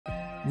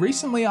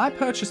Recently, I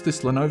purchased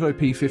this Lenovo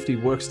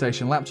P50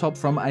 Workstation laptop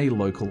from a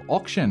local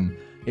auction.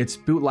 It's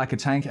built like a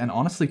tank and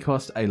honestly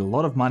cost a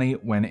lot of money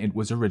when it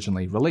was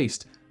originally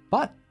released.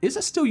 But is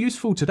it still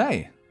useful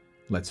today?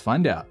 Let's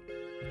find out.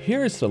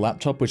 Here is the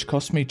laptop, which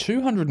cost me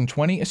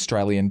 220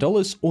 Australian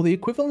dollars, or the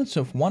equivalent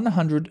of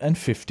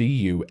 150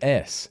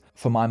 US.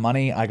 For my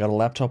money, I got a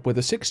laptop with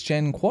a 6th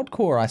gen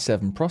quad-core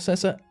i7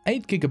 processor,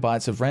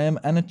 8GB of RAM,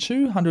 and a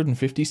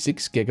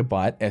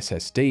 256GB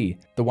SSD.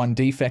 The one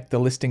defect the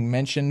listing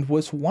mentioned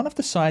was one of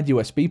the side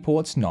USB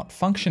ports not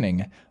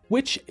functioning,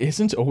 which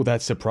isn't all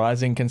that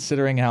surprising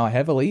considering how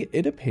heavily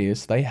it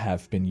appears they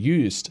have been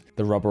used.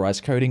 The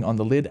rubberized coating on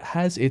the lid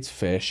has its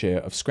fair share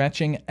of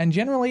scratching, and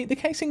generally the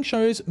casing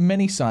shows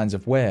many signs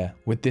of wear.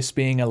 With this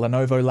being a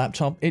Lenovo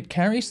laptop, it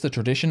carries the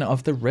tradition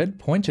of the red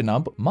pointer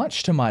nub,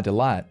 much to my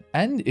delight.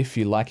 And if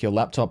you like your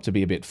laptop to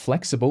be a bit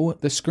flexible,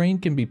 the screen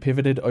can be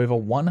pivoted over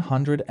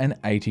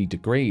 180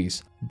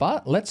 degrees.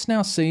 But let's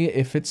now see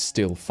if it's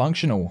still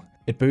functional.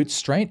 It boots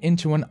straight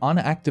into an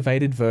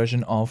unactivated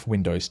version of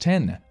Windows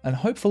 10, and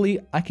hopefully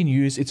I can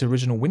use its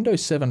original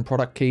Windows 7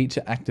 product key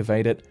to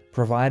activate it,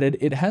 provided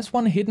it has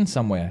one hidden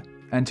somewhere.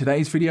 And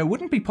today's video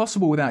wouldn't be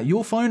possible without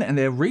your phone and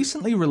their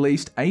recently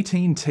released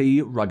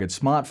 18T rugged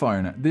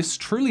smartphone. This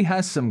truly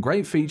has some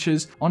great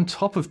features on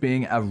top of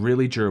being a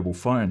really durable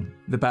phone.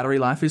 The battery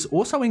life is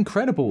also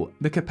incredible.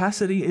 The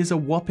capacity is a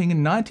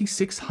whopping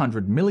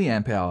 9600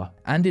 mAh,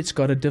 and it's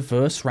got a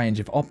diverse range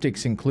of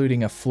optics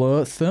including a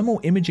FLIR thermal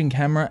imaging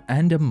camera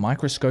and a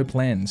microscope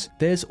lens.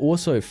 There's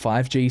also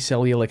 5G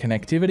cellular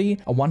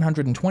connectivity, a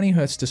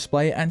 120Hz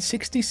display, and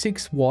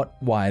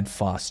 66-watt wired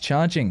fast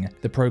charging.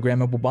 The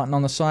programmable button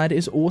on the side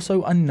is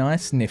also a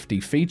nice nifty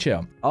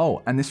feature.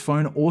 Oh, and this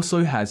phone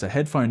also has a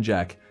headphone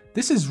jack.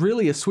 This is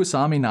really a Swiss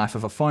Army knife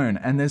of a phone,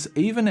 and there's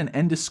even an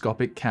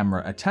endoscopic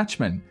camera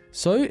attachment.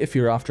 So if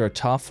you're after a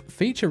tough,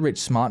 feature-rich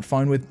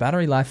smartphone with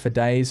battery life for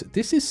days,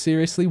 this is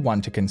seriously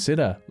one to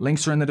consider.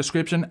 Links are in the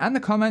description and the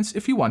comments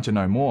if you want to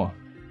know more.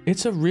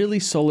 It's a really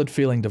solid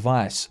feeling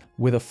device,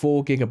 with a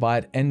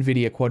 4GB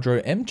Nvidia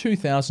Quadro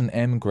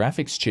M2000M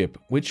graphics chip,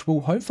 which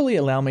will hopefully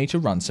allow me to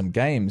run some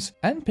games,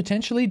 and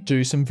potentially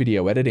do some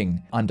video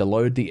editing. Under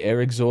load, the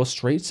air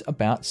exhaust reaches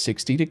about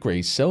 60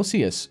 degrees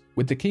Celsius,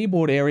 with the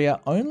keyboard area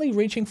only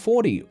reaching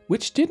 40,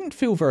 which didn't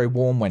feel very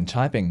warm when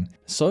typing.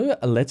 So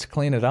let's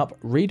clean it up,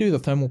 redo the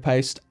thermal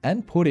paste,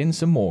 and put in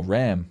some more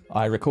RAM.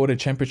 I recorded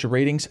temperature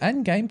readings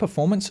and game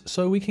performance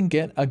so we can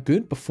get a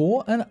good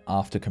before and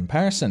after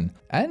comparison.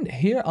 And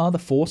here are the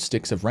 4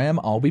 sticks of RAM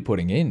I'll be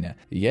putting in.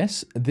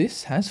 Yes,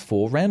 this has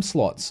 4 RAM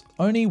slots.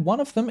 Only one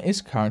of them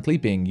is currently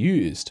being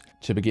used.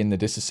 To begin the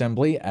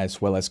disassembly,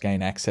 as well as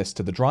gain access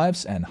to the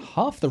drives and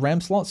half the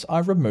RAM slots, I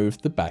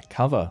removed the back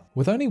cover.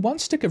 With only 1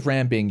 stick of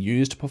RAM being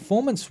used,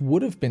 performance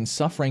would have been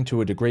suffering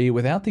to a degree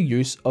without the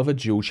use of a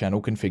dual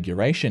channel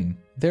configuration.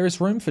 There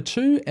is room for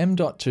 2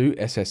 M.2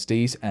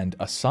 SSDs and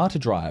a SATA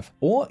drive,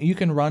 or you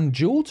can run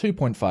dual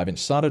 2.5-inch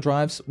SATA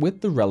drives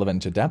with the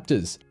relevant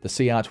adapters. The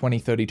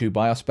CR2032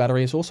 BIOS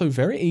battery is also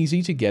very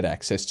easy to get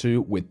access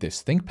to with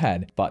this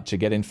Thinkpad, but to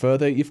get in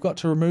further, you've got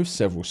to remove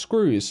several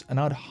screws, and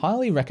I'd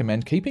highly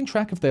recommend keeping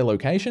track of their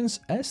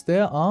locations as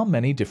there are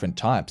many different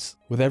types.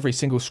 With every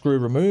single screw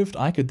removed,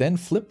 I could then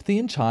flip the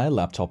entire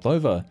laptop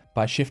over.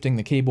 By shifting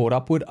the keyboard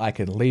upward, I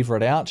could lever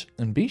it out,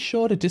 and be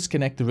sure to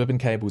disconnect the ribbon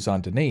cables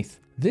underneath.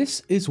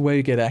 This is where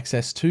you get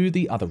access to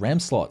the other RAM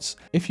slots.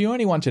 If you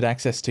only wanted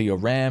access to your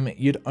RAM,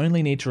 you'd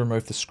only need to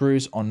remove the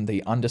screws on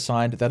the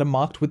underside that are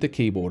marked with the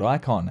keyboard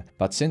icon.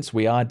 But since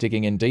we are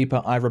digging in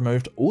deeper, I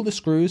removed all the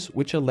screws,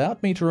 which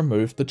allowed me to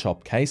remove the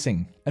top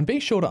casing. And be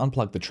sure to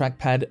unplug the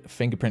trackpad,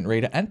 fingerprint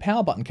reader, and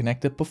power button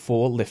connector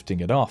before lifting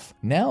it off.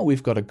 Now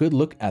we've got a good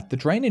look at the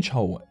drainage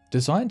hole,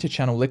 designed to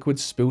channel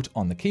liquids spilt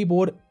on the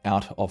keyboard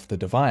out of the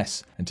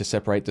device. And to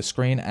separate the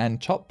screen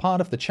and top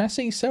part of the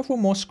chassis, several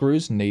more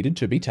screws needed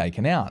to be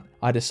taken out.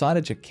 I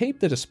decided to keep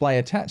the display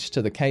attached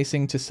to the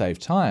casing to save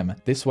time.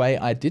 This way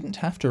I didn't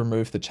have to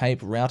remove the tape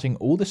routing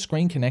all the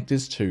screen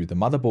connectors to the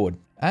motherboard.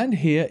 And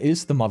here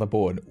is the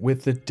motherboard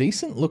with the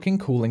decent looking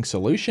cooling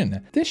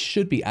solution. This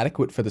should be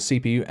adequate for the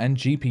CPU and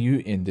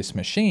GPU in this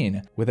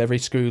machine. With every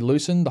screw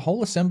loosened, the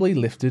whole assembly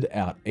lifted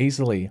out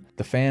easily.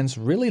 The fans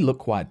really look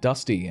quite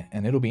dusty,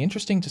 and it'll be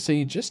interesting to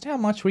see just how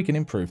much we can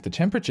improve the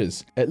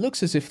temperatures. It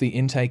looks as if the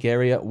intake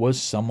area was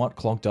somewhat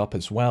clogged up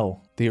as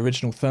well. The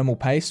original thermal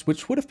paste,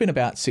 which would have been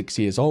about 6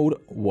 years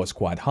old, was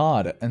quite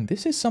hard, and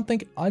this is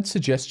something I'd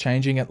suggest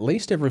changing at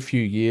least every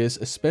few years,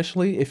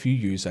 especially if you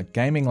use a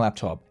gaming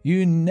laptop.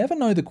 You never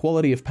know the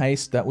quality of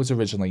paste that was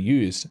originally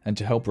used, and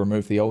to help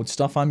remove the old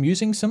stuff, I'm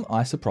using some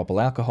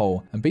isopropyl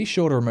alcohol. And be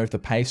sure to remove the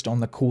paste on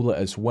the cooler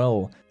as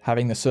well.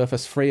 Having the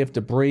surface free of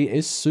debris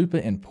is super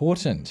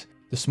important.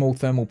 The small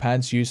thermal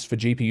pads used for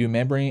GPU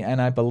memory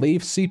and I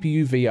believe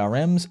CPU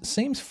VRMs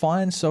seems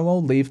fine, so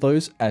I'll leave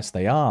those as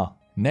they are.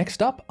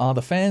 Next up are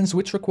the fans,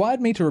 which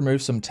required me to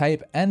remove some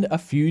tape and a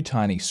few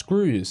tiny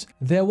screws.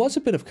 There was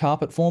a bit of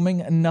carpet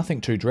forming, nothing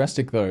too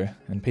drastic though,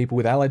 and people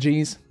with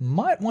allergies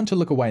might want to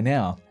look away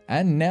now.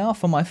 And now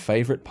for my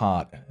favorite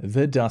part,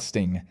 the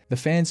dusting. The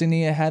fans in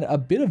here had a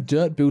bit of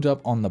dirt built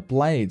up on the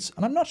blades,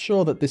 and I'm not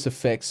sure that this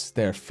affects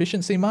their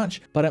efficiency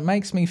much, but it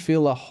makes me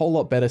feel a whole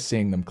lot better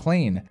seeing them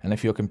clean. And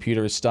if your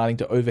computer is starting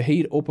to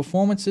overheat or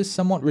performance is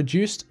somewhat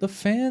reduced, the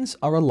fans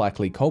are a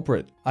likely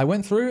culprit. I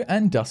went through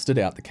and dusted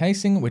out the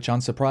casing, which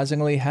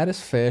unsurprisingly had its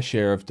fair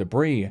share of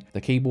debris.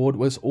 The keyboard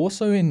was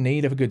also in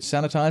need of a good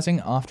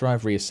sanitizing after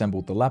I've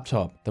reassembled the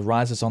laptop. The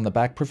risers on the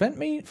back prevent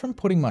me from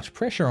putting much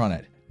pressure on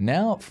it.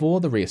 Now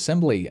for the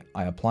reassembly,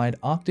 I applied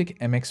Arctic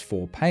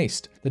MX4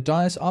 paste. The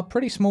dies are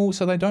pretty small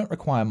so they don't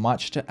require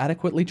much to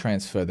adequately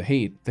transfer the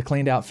heat. The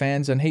cleaned out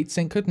fans and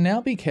heatsink could now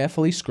be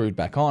carefully screwed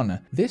back on.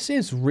 This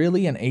is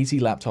really an easy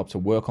laptop to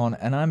work on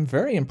and I'm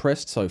very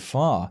impressed so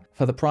far.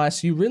 For the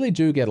price, you really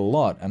do get a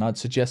lot, and I'd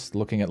suggest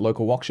looking at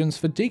local auctions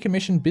for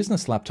decommissioned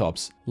business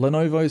laptops.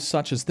 Lenovo's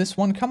such as this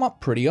one come up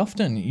pretty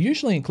often,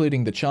 usually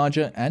including the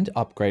charger and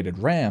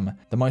upgraded RAM.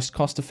 The most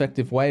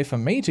cost-effective way for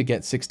me to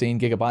get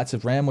 16GB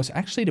of RAM was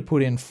actually to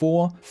put in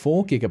 4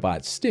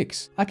 4GB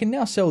sticks. I can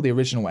now sell the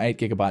original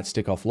 8GB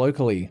stick off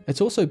locally.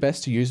 It's also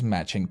best to use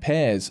matching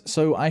pairs,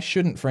 so I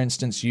shouldn't for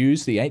instance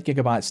use the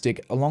 8GB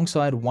stick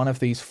alongside one of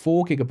these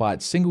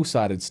 4GB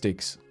single-sided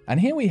sticks. And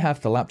here we have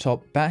the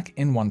laptop back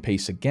in one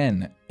piece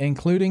again,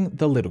 including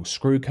the little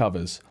screw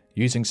covers.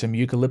 Using some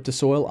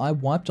eucalyptus oil, I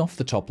wiped off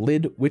the top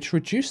lid, which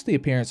reduced the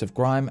appearance of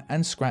grime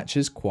and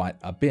scratches quite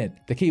a bit.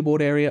 The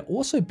keyboard area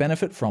also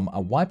benefit from a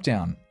wipe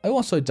down. I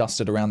also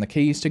dusted around the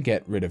keys to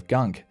get rid of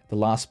gunk. The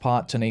last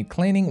part to need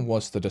cleaning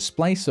was the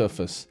display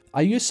surface.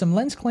 I used some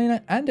lens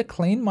cleaner and a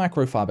clean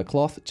microfiber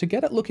cloth to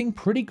get it looking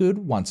pretty good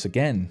once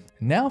again.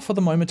 Now for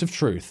the moment of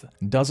truth.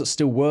 Does it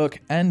still work,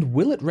 and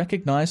will it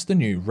recognize the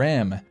new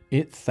RAM?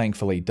 It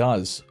thankfully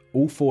does.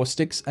 All 4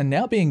 sticks are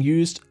now being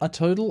used, a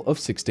total of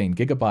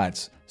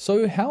 16GB.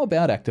 So how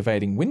about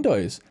activating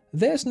Windows?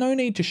 There's no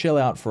need to shell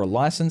out for a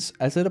license,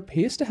 as it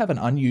appears to have an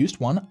unused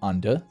one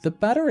under the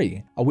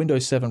battery. A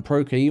Windows 7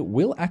 Pro key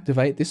will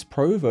activate this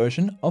Pro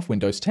version of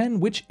Windows 10,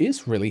 which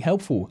is really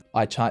helpful.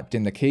 I typed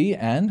in the key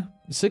and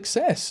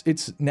success,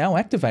 it's now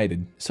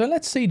activated. So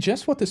let's see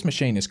just what this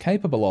machine is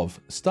capable of,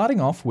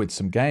 starting off with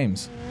some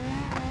games.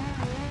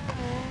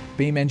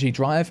 BeamNG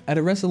Drive at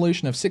a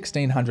resolution of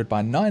 1600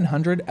 by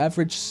 900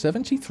 averaged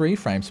 73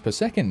 frames per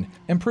second,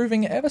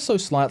 improving ever so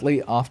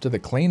slightly after the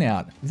clean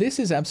out. This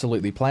is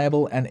absolutely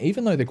playable, and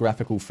even though the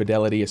graphical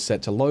fidelity is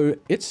set to low,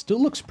 it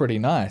still looks pretty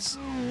nice.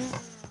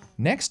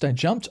 Next, I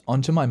jumped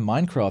onto my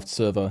Minecraft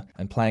server,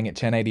 and playing at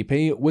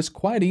 1080p was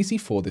quite easy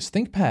for this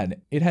ThinkPad.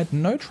 It had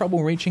no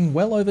trouble reaching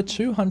well over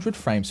 200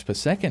 frames per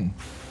second.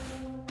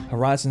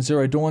 Horizon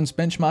Zero Dawn's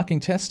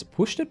benchmarking test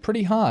pushed it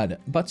pretty hard,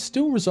 but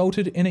still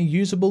resulted in a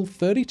usable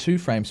 32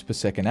 frames per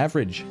second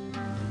average.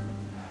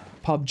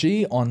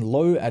 PUBG on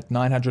low at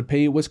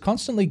 900p was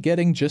constantly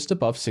getting just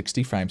above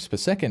 60 frames per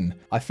second.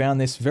 I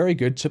found this very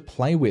good to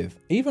play with.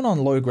 Even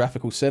on low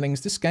graphical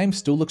settings, this game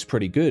still looks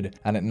pretty good,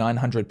 and at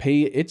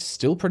 900p, it's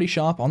still pretty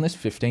sharp on this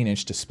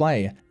 15-inch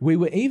display. We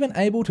were even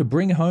able to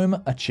bring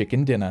home a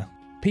chicken dinner.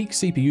 Peak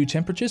CPU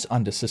temperatures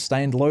under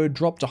sustained load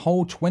dropped a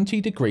whole 20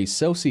 degrees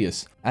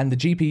Celsius, and the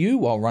GPU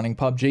while running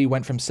PUBG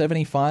went from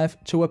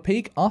 75 to a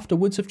peak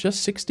afterwards of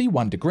just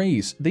 61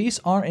 degrees. These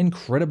are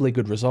incredibly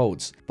good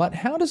results, but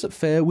how does it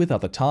fare with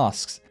other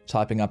tasks?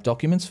 Typing up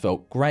documents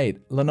felt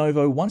great.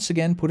 Lenovo once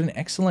again put an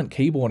excellent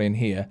keyboard in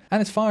here,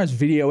 and as far as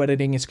video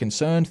editing is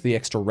concerned, the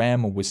extra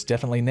RAM was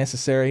definitely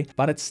necessary,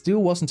 but it still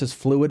wasn't as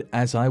fluid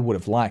as I would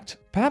have liked.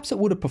 Perhaps it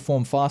would have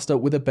performed faster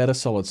with a better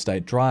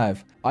solid-state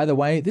drive. Either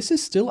way, this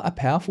is still a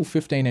powerful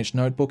 15-inch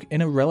notebook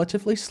in a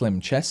relatively slim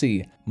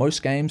chassis.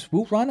 Most games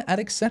will run at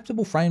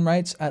acceptable frame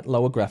rates at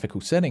lower graphical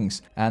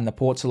settings, and the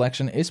port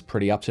selection is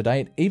pretty up to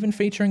date, even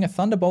featuring a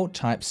Thunderbolt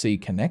Type-C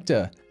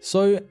connector.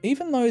 So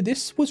even though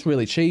this was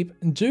really cheap,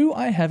 do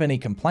I have any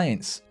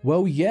complaints?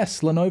 Well, yes,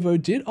 Lenovo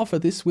did offer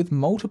this with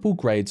multiple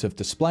grades of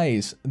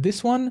displays.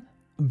 This one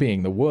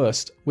being the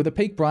worst, with a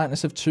peak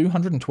brightness of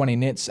 220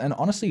 nits and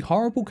honestly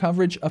horrible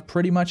coverage of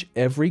pretty much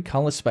every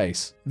color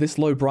space. This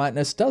low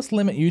brightness does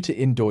limit you to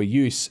indoor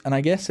use, and I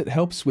guess it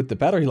helps with the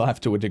battery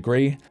life to a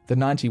degree. The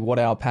 90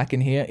 watt-hour pack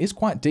in here is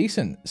quite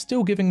decent,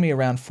 still giving me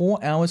around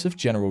 4 hours of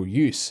general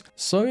use.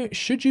 So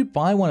should you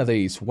buy one of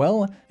these?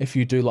 Well, if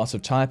you do lots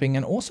of typing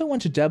and also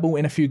want to dabble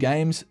in a few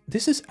games,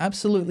 this is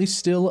absolutely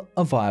still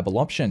a viable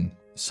option.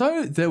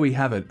 So there we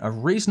have it, a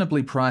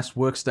reasonably priced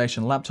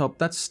workstation laptop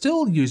that's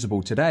still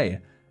usable today,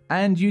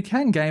 and you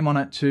can game on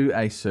it to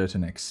a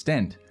certain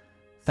extent.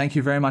 Thank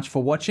you very much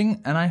for watching,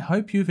 and I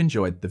hope you've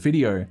enjoyed the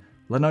video.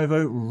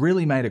 Lenovo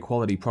really made a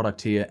quality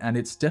product here, and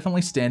it's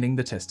definitely standing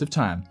the test of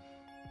time.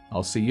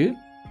 I'll see you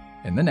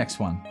in the next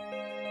one.